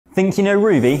Think you know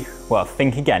Rouvy? Well,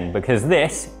 think again, because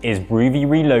this is Rouvy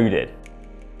Reloaded.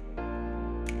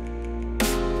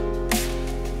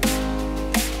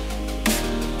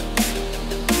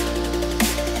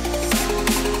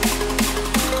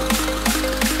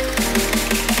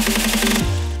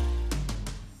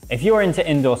 If you're into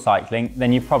indoor cycling,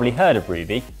 then you've probably heard of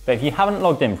Rouvy, but if you haven't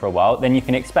logged in for a while, then you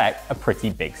can expect a pretty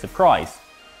big surprise.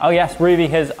 Oh yes, Rouvy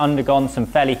has undergone some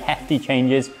fairly hefty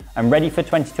changes, and ready for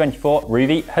 2024,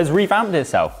 Rouvy has revamped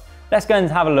itself. Let's go and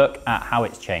have a look at how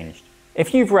it's changed.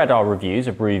 If you've read our reviews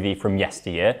of Rouvy from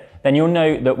yesteryear, then you'll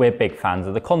know that we're big fans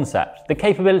of the concept, the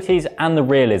capabilities and the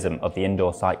realism of the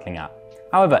indoor cycling app.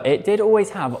 However, it did always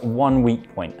have one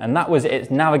weak point, and that was its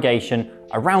navigation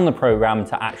around the program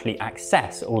to actually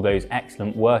access all those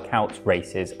excellent workouts,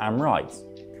 races and rides.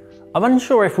 I'm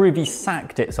unsure if Rouvy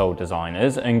sacked its old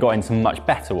designers and got in some much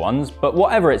better ones, but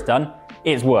whatever it's done,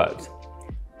 it's worked.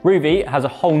 Rouvy has a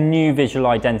whole new visual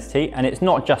identity, and it's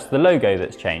not just the logo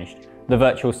that's changed. The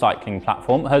virtual cycling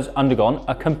platform has undergone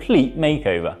a complete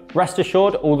makeover. Rest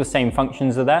assured, all the same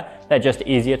functions are there, they're just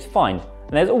easier to find.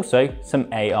 And there's also some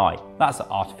AI. That's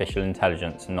artificial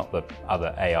intelligence and not the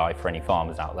other AI for any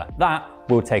farmers out there. That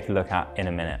we'll take a look at in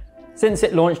a minute. Since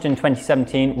it launched in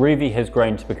 2017, Rouvy has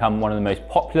grown to become one of the most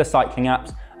popular cycling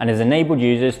apps and has enabled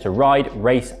users to ride,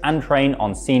 race and train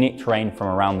on scenic terrain from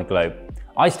around the globe.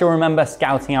 I still remember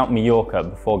scouting out Mallorca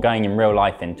before going in real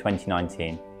life in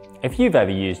 2019. If you've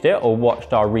ever used it or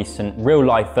watched our recent real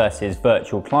life versus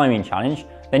virtual climbing challenge,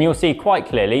 then you'll see quite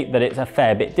clearly that it's a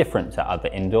fair bit different to other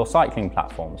indoor cycling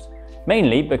platforms,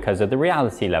 mainly because of the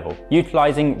reality level,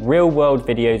 utilising real-world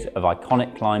videos of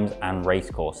iconic climbs and race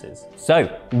courses. So,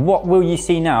 what will you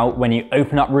see now when you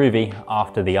open up Rouvy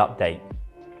after the update?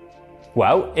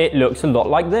 Well, it looks a lot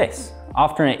like this.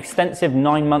 After an extensive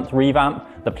 9-month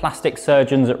revamp, the plastic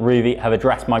surgeons at Rouvy have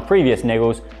addressed my previous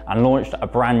niggles and launched a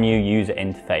brand new user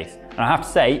interface. And I have to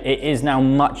say, it is now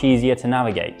much easier to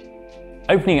navigate.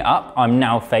 Opening it up, I'm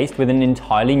now faced with an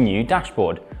entirely new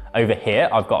dashboard. Over here,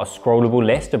 I've got a scrollable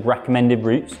list of recommended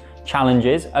routes,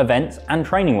 challenges, events, and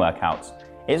training workouts.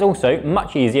 It's also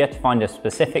much easier to find a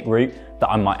specific route that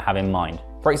I might have in mind.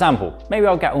 For example, maybe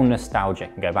I'll get all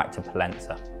nostalgic and go back to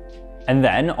Pollenza. And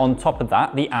then, on top of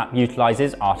that, the app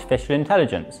utilizes artificial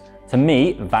intelligence. To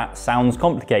me, that sounds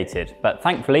complicated, but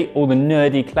thankfully, all the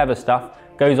nerdy, clever stuff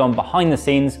goes on behind the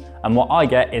scenes, and what I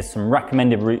get is some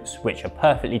recommended routes which are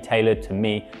perfectly tailored to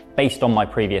me based on my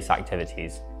previous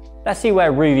activities. Let's see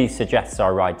where Rouvy suggests I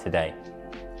ride today.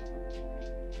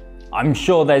 I'm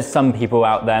sure there's some people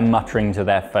out there muttering to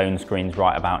their phone screens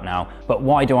right about now, but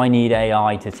why do I need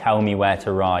AI to tell me where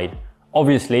to ride?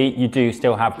 Obviously, you do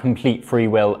still have complete free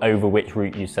will over which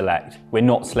route you select. We're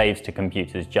not slaves to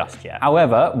computers just yet.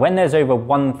 However, when there's over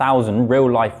 1,000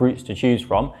 real-life routes to choose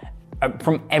from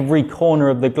every corner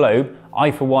of the globe, I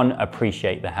for one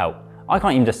appreciate the help. I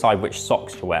can't even decide which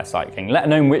socks to wear cycling, let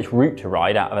alone which route to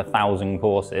ride out of 1,000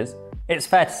 courses. It's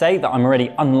fair to say that I'm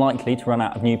already unlikely to run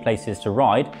out of new places to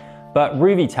ride, but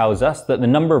Rouvy tells us that the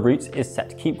number of routes is set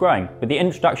to keep growing, with the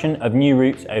introduction of new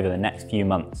routes over the next few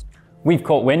months. We've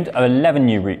caught wind of 11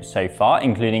 new routes so far,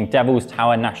 including Devil's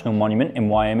Tower National Monument in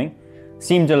Wyoming,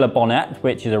 Cime de la Bonnette,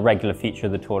 which is a regular feature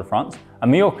of the Tour de France,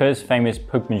 and Mallorca's famous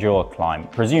Puig Major climb,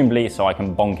 presumably so I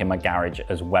can bonk in my garage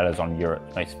as well as on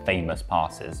Europe's most famous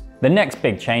passes. The next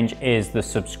big change is the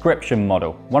subscription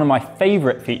model. One of my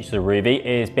favourite features of Rouvy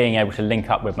is being able to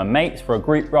link up with my mates for a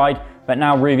group ride, but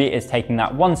now Rouvy is taking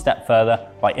that one step further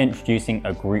by introducing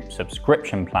a group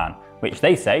subscription plan, which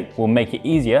they say will make it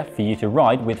easier for you to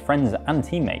ride with friends and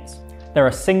teammates. There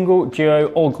are single, duo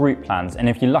or group plans, and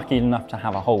if you're lucky enough to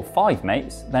have a whole 5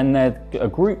 mates, then there's a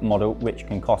group model which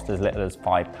can cost as little as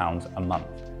 £5 a month,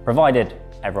 provided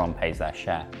everyone pays their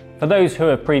share. For those who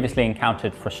have previously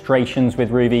encountered frustrations with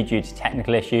Rouvy due to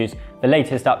technical issues, the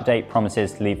latest update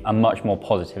promises to leave a much more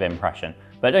positive impression.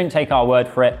 But don't take our word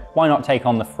for it, why not take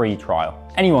on the free trial?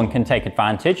 Anyone can take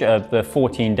advantage of the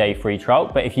 14-day free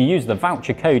trial, but if you use the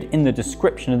voucher code in the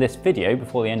description of this video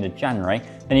before the end of January,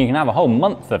 then you can have a whole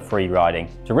month of free riding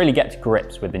to really get to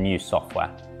grips with the new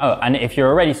software. Oh, and if you're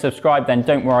already subscribed, then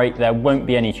don't worry, there won't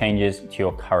be any changes to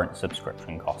your current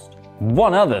subscription cost.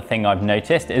 One other thing I've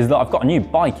noticed is that I've got a new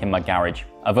bike in my garage,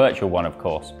 a virtual one of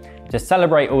course. To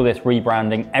celebrate all this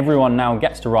rebranding, everyone now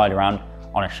gets to ride around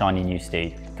on a shiny new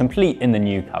steed, complete in the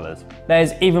new colours.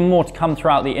 There's even more to come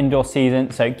throughout the indoor season,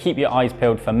 so keep your eyes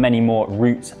peeled for many more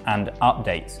routes and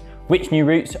updates. Which new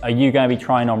routes are you going to be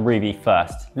trying on Rouvy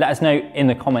first? Let us know in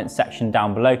the comments section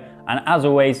down below, and as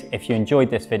always, if you enjoyed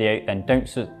this video, then don't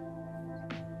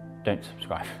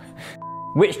subscribe.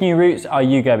 Which new routes are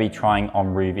you going to be trying on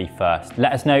Rouvy first?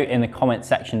 Let us know in the comment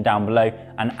section down below.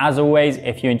 And as always,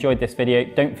 if you enjoyed this video,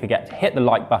 don't forget to hit the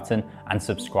like button and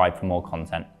subscribe for more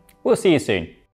content. We'll see you soon.